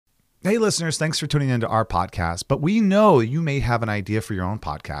Hey, listeners, thanks for tuning into our podcast. But we know you may have an idea for your own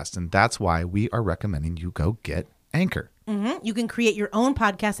podcast, and that's why we are recommending you go get Anchor. Mm-hmm. You can create your own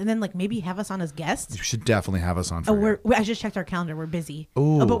podcast and then maybe have us on as guests. You should definitely have us on for I just checked our calendar. We're busy.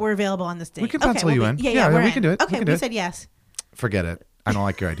 Ooh. But we're available on this day. We can pencil you in. Yeah, we can do it. Okay, we said yes. Forget it. I don't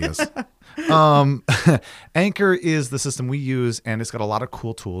like your ideas. Anchor is the system we use, and it's got a lot of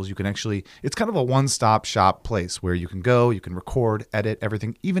cool tools. You can it's kind of a one-stop shop place where you can go, you can record, edit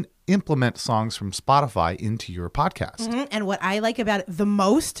everything, even implement songs from Spotify into your podcast. Mm-hmm. And what I like about it the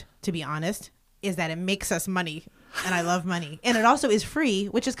most, to be honest, is that it makes us money. And I love money. And it also is free,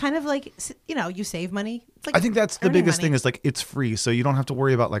 which is kind of like, you save money. It's like I think that's the biggest money. thing is it's free. So you don't have to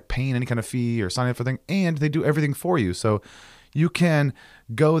worry about paying any kind of fee or signing up for thing. And they do everything for you. So you can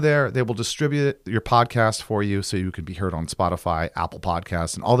go there. They will distribute your podcast for you so you can be heard on Spotify, Apple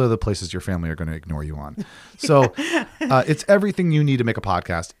Podcasts, and all the other places your family are going to ignore you on. So it's everything you need to make a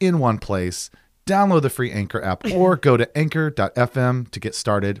podcast in one place. Download the free Anchor app or go to anchor.fm to get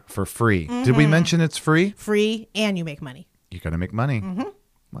started for free. Mm-hmm. Did we mention it's free? Free, and you make money. You're going to make money. Mm-hmm.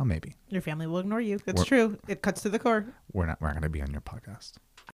 Well, maybe. Your family will ignore you. That's true. It cuts to the core. We're not going to be on your podcast.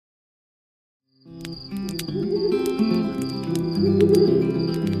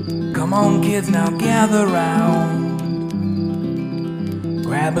 Come on, kids, now gather round.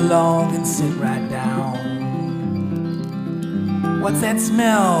 Grab along and sit right down. What's that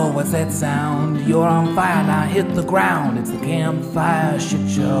smell? What's that sound? You're on fire, now hit the ground. It's the Campfire Shit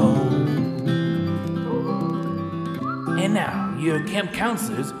Show. And now, your camp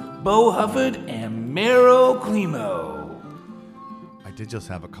counselors, Bo Hufford and Meryl Climo. I did just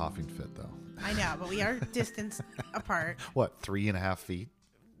have a coughing fit, though. I know, but we are distanced apart. What, 3.5 feet?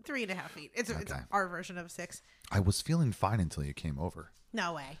 3.5 feet. It's our version of 6. I was feeling fine until you came over.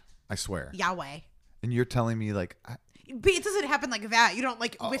 No way. I swear. Yahweh. And you're telling me But it doesn't happen like that. You don't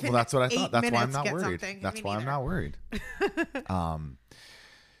within well, that's what I thought. 8 That's why I'm minutes not get worried. something. That's Me why I'm neither. not worried.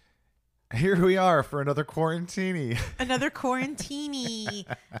 Here we are for another quarantini. Another quarantini.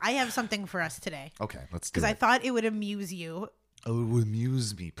 I have something for us today. Okay, let's do Because it. I thought it would amuse you. Oh, it would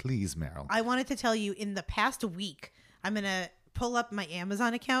amuse me. Please, Meryl. I wanted to tell you in the past week, I'm going to pull up my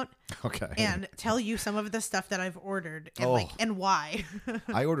Amazon account Okay. and tell you some of the stuff that I've ordered and Oh. and why.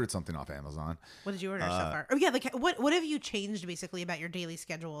 I ordered something off Amazon. What did you order so far? Oh yeah, what have you changed basically about your daily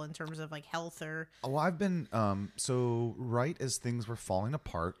schedule in terms of health or? Oh, I've been so right as things were falling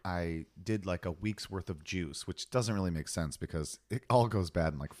apart, I did a week's worth of juice, which doesn't really make sense because it all goes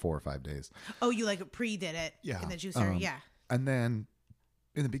bad in 4 or 5 days. Oh, you pre-did it in the juicer, yeah. And then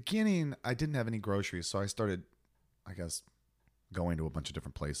in the beginning, I didn't have any groceries, so I started, I guess, going to a bunch of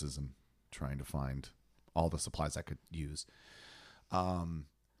different places and trying to find all the supplies I could use.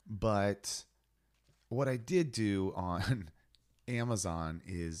 But what I did do on Amazon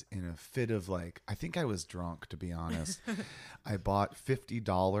is in a fit of I think I was drunk, to be honest. I bought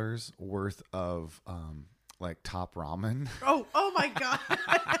 $50 worth of Top Ramen. Oh my god.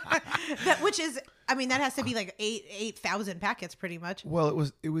 Which is, that has to be 8,000 packets pretty much. Well,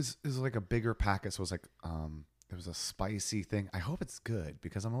 it was a bigger packet, so it was it was a spicy thing. I hope it's good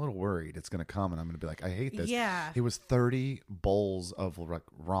because I'm a little worried it's going to come and I'm going to be I hate this. Yeah. It was 30 bowls of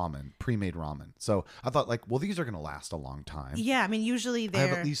ramen, pre-made ramen. So I thought well, these are going to last a long time. Yeah, usually I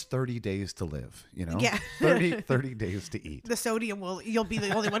have at least 30 days to live, Yeah. 30 days to eat. The sodium you'll be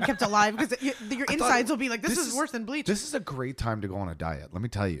the only one kept alive because your insides will be this is worse than bleach. This is a great time to go on a diet, let me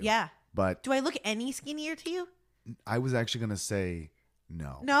tell you. Yeah. But do I look any skinnier to you? I was actually going to say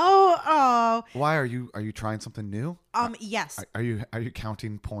no. No. Oh. Why are you trying something new? Yes. Are you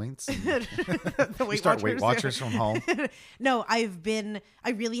counting points? The You start Weight Watchers from home. No, I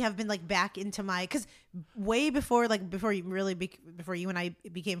really have been back into because way before before you and I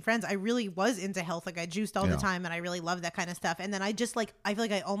became friends, I really was into health. I juiced all the time and I really loved that kind of stuff. And then I just I feel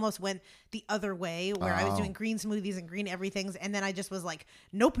like I almost went the other way where I was doing green smoothies and green everythings. And then I just was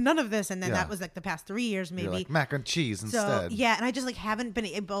nope, none of this. And then that was the past 3 years maybe. You're mac and cheese instead. Yeah, and I just haven't been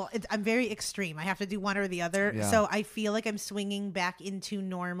able. I'm very extreme. I have to do one or the other. Yeah. So I feel like I'm swinging back into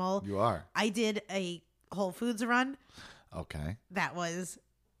normal. You are. I did a Whole Foods run. Okay. That was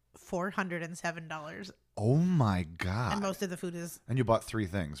 $407. Oh my God. And most of the food is And you bought 3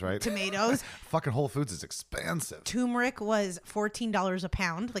 things, right? tomatoes. Fucking Whole Foods is expensive. Turmeric was $14 a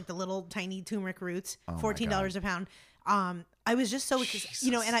pound, the little tiny turmeric roots, $14 a pound. I was just so,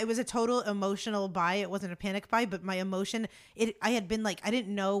 and I was a total emotional buy. It wasn't a panic buy, but my emotion, I had been like, I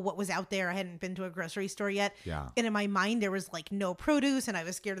didn't know what was out there. I hadn't been to a grocery store yet. Yeah. And in my mind, there was like no produce, and I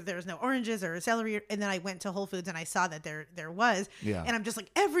was scared that there was no oranges or celery. And then I went to Whole Foods and I saw that there was. Yeah. And I'm just like,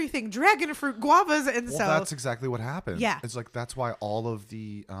 everything, dragon fruit, guavas. And Well, so that's exactly what happened. Yeah. It's like, that's why all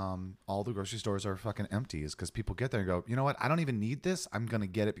the grocery stores are fucking empty, is because people get there and go, you know what? I don't even need this. I'm going to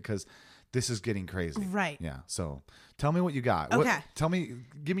get it because this is getting crazy. Right. Yeah. So tell me what you got. Okay.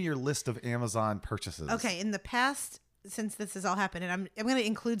 Give me your list of Amazon purchases. Okay, in the past, since this has all happened, and I'm going to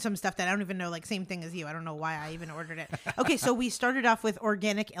include some stuff that I don't even know, like same thing as you. I don't know why I even ordered it. Okay, so we started off with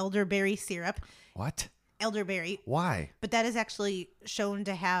organic elderberry syrup. What? Elderberry. Why? But that is actually shown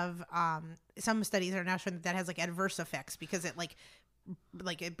to have, some studies are now showing that has like adverse effects because it like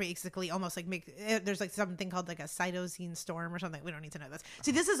it basically almost like there's like something called like a cytosine storm or something. We don't need to know this.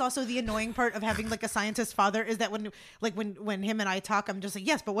 See, this is also the annoying part of having like a scientist father, is that when him and I talk, I'm just like,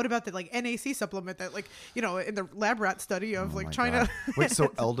 yes, but what about the like NAC supplement that like, in the lab rat study of like trying to Wait,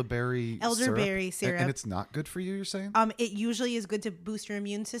 so elderberry syrup. And it's not good for you, you're saying? It usually is good to boost your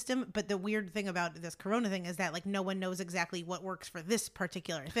immune system, but the weird thing about this corona thing is that like no one knows exactly what works for this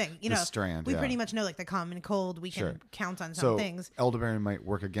particular thing. This strand, we pretty much know like the common cold, we can count on some things. Elderberry might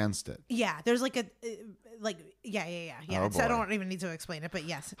work against it. Yeah, there's like yeah. Oh, So I don't even need to explain it, but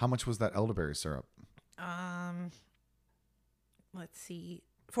yes. How much was that elderberry syrup? Let's see,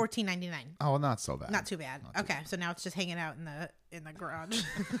 $14.99. Oh, not so bad. Not too bad. Okay, so now it's just hanging out in the garage.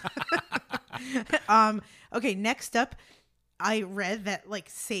 Okay, next up, I read that like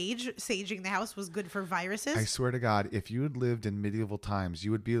saging the house was good for viruses. I swear to God, if you had lived in medieval times,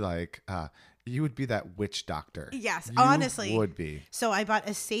 you would be like, you would be that witch doctor. Yes, you honestly. would be. So I bought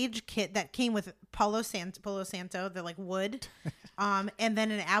a sage kit that came with Palo Santo, the like wood, and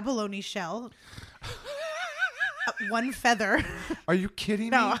then an abalone shell, one feather. Are you kidding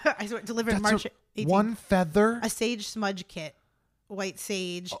me? No, I swear, delivered March 18th. One feather? A sage smudge kit. White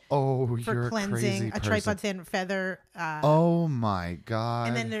sage for for cleansing, a tripod thin feather. Oh my God.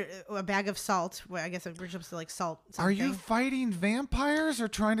 And then a bag of salt. Well, I guess we're supposed to like salt something. Are you fighting vampires or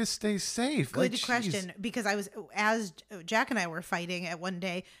trying to stay safe? Good question. Because as Jack and I were fighting at one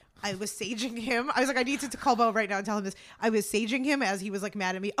day, I was saging him. I was like, I need to call Bo right now and tell him this. I was saging him as he was like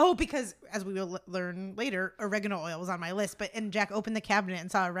mad at me. Oh, because as we will learn later, oregano oil was on my list. And Jack opened the cabinet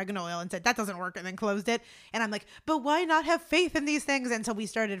and saw oregano oil and said, that doesn't work, and then closed it. And I'm like, but why not have faith in these things? And so we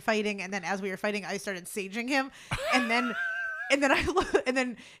started fighting. And then as we were fighting, I started saging him. And then and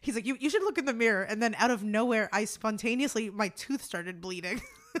then he's like, you should look in the mirror. And then out of nowhere, my tooth started bleeding.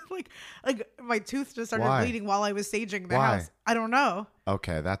 like my tooth just started bleeding while I was saging the house. I don't know.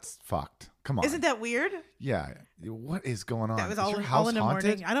 Okay, that's fucked. Come on. Isn't that weird? Yeah. What is going on? That was is all your house in the haunted?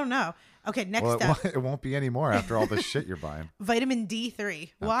 morning. I don't know. Okay, next up. It won't be anymore after all the shit you're buying. Vitamin D3.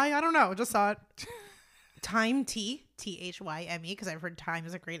 Okay. Why? I don't know. Just saw it. Thyme tea, THYME, because I've heard thyme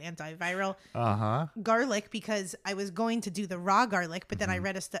is a great antiviral. Garlic, because I was going to do the raw garlic, but then I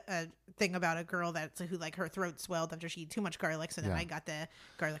read a thing about a girl who like her throat swelled after she ate too much garlic, so then I got the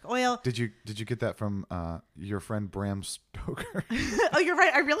garlic oil. Did you get that from your friend Bram Stoker? Oh, you're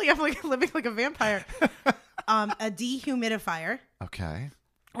right. I really am like living like a vampire. A dehumidifier. Okay.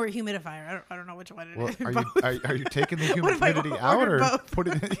 Or a humidifier. I don't know which one it is. Are you taking the humidity out or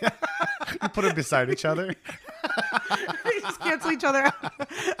putting it? Yeah. You put them beside each other. They just cancel each other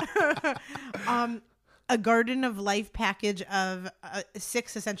out. A Garden of Life package of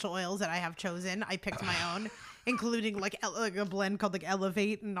 6 essential oils that I have chosen. I picked my own, including like a blend called like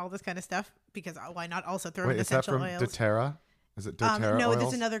Elevate and all this kind of stuff. Because why not also throw in essential oils? Is that from doTERRA? Is it doTERRA No, oils?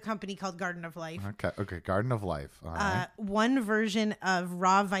 there's another company called Garden of Life. Okay, Garden of Life. All right. One version of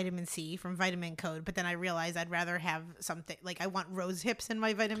raw vitamin C from Vitamin Code, but then I realized I'd rather have something like I want rose hips in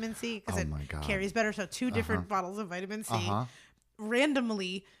my vitamin C because it carries better. So 2 different bottles of vitamin C.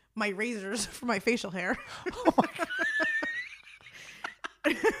 Randomly, my razors for my facial hair. Oh my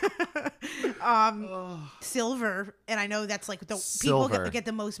God. Silver, and I know that's like people get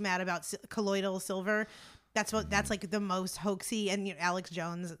the most mad about colloidal silver. That's like the most hoaxy, and Alex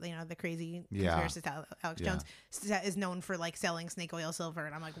Jones, the crazy conspiracist Alex Jones is known for like selling snake oil silver,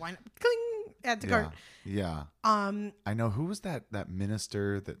 and I'm like, why not? Cling, add to cart. Yeah. I know, who was that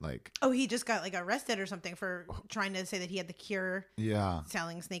minister that like? Oh, he just got like arrested or something for trying to say that he had the cure. Yeah.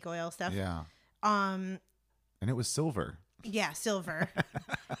 Selling snake oil stuff. Yeah. And it was silver. Yeah, silver.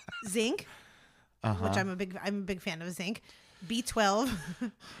 Zinc, which I'm a big fan of zinc. B12.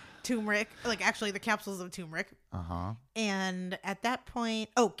 turmeric, like actually the capsules of turmeric. Uh-huh. And at that point,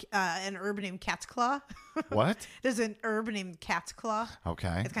 an herb named cat's claw. What? There's an herb named cat's claw.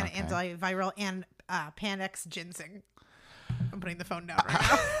 Okay. It's kind of okay. antiviral, and Panax ginseng. I'm putting the phone down right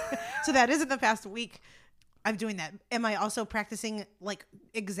now. So that is in the past week. I'm doing that. Am I also practicing like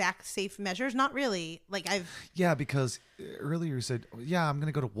exact safe measures? Not really. Like Yeah, because earlier you said, "Yeah, I'm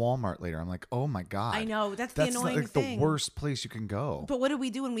gonna go to Walmart later." I'm like, "Oh my god!" I know that's the annoying like thing. the worst place you can go. But what do we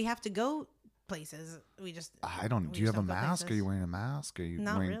do when we have to go places? We just I don't. Do you have a mask? Are you wearing a mask? Are you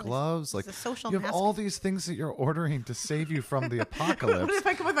Not wearing really. gloves? It's Like a social you have mask. all these things that you're ordering to save you from the apocalypse. What if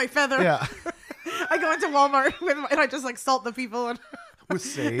I come with my feather? Yeah, I go into Walmart and I just like salt the people and. with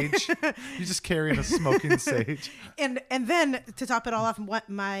sage. You just carrying a smoking sage. And then to top it all off,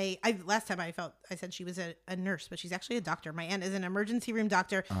 last time I said she was a nurse, but she's actually a doctor. My aunt is an emergency room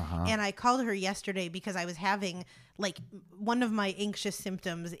doctor, and I called her yesterday because I was having like one of my anxious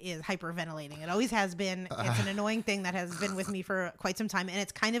symptoms is hyperventilating. It always has been. It's an annoying thing that has been with me for quite some time, and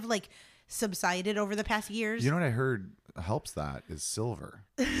it's kind of like subsided over the past years. You know what I heard helps that is silver.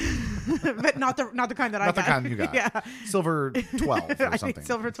 But not the kind that I got. Not the kind you got. Yeah. Silver 12 or I something. think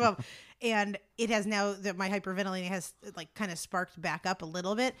silver 12. And it has now that my hyperventilating has like kind of sparked back up a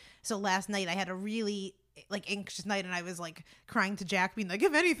little bit. So last night I had a really like anxious night, and I was like crying to Jack, being like,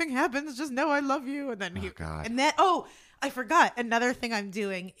 if anything happens, just know I love you. And then I forgot. Another thing I'm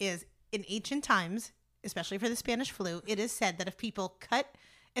doing is in ancient times, especially for the Spanish flu, it is said that if people cut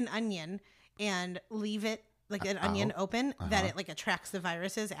an onion and leave it like an onion open, that it like attracts the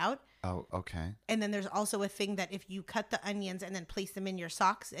viruses out. Oh, okay. And then there's also a thing that if you cut the onions and then place them in your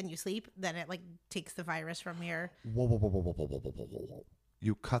socks and you sleep, then it like takes the virus from your. Whoa.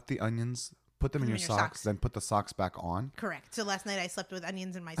 You cut the onions, put them in your socks, then put the socks back on? Correct. So last night I slept with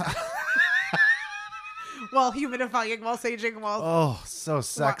onions in my socks. While humidifying, while saging, while. Oh, so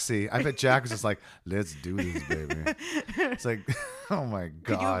sexy. I bet Jack was just like, let's do this, baby. It's like, oh my God.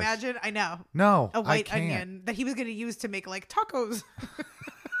 Could you imagine? I know. No, a white I can't. onion that he was going to use to make like tacos.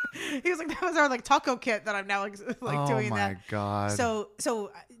 He was like, that was our like taco kit that I'm now like doing that. Oh my God. So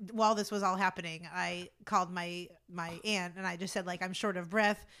while this was all happening, I called my aunt and I just said like, I'm short of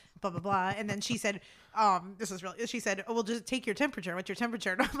breath, blah, blah, blah. And then she said, she said, oh, we'll just take your temperature. What's your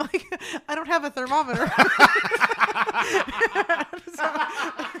temperature? And I'm like, I don't have a thermometer.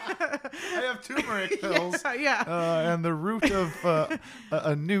 I have turmeric pills. Yeah. And the root of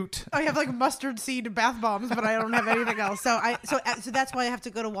a newt. I have like mustard seed bath bombs, but I don't have anything else. So that's why I have to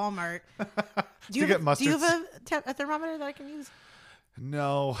go to Walmart. Do you have a thermometer that I can use?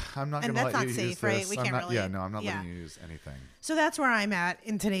 No, I'm not going to let you use this. And that's not safe, right? We can't really. Yeah, no, I'm not letting you use anything. So that's where I'm at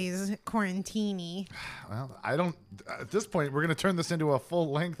in today's quarantine. Well, I don't. At this point, we're going to turn this into a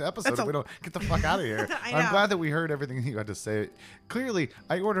full-length episode if we don't get the fuck out of here. I'm glad that we heard everything you had to say. Clearly,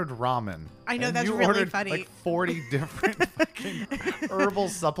 I ordered ramen. I know, and that's you really ordered funny. Like 40 different fucking herbal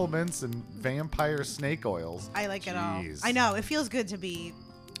supplements and vampire snake oils. I like it all. Jeez. I know. It feels good to be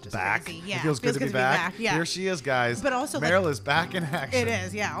just back. crazy. Yeah, It feels good to be back. Yeah. Here she is, guys. But also, Meryl like, is back in action. It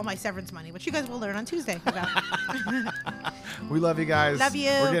is, yeah. All my severance money, which you guys will learn on Tuesday about. We love you guys. Love you.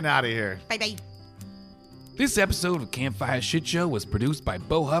 We're getting out of here. Bye-bye. This episode of Campfire Shit Show was produced by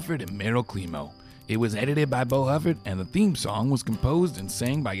Bo Hufford and Meryl Climo. It was edited by Bo Hufford, and the theme song was composed and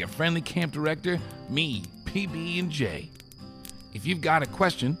sang by your friendly camp director, me, PB&J. If you've got a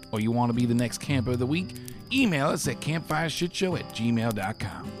question or you want to be the next camper of the week, email us at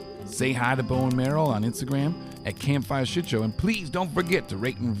campfireshitshow@gmail.com. Say hi to Bo and Meryl on Instagram at Campfire Shit Show, and please don't forget to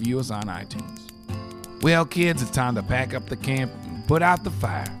rate and review us on iTunes. Well, kids, it's time to pack up the camp and put out the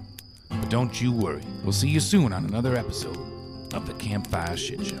fire. But don't you worry. We'll see you soon on another episode of the Campfire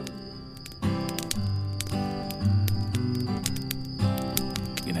Shit Show.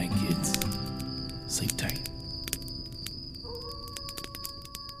 Good night, kids. Sleep tight.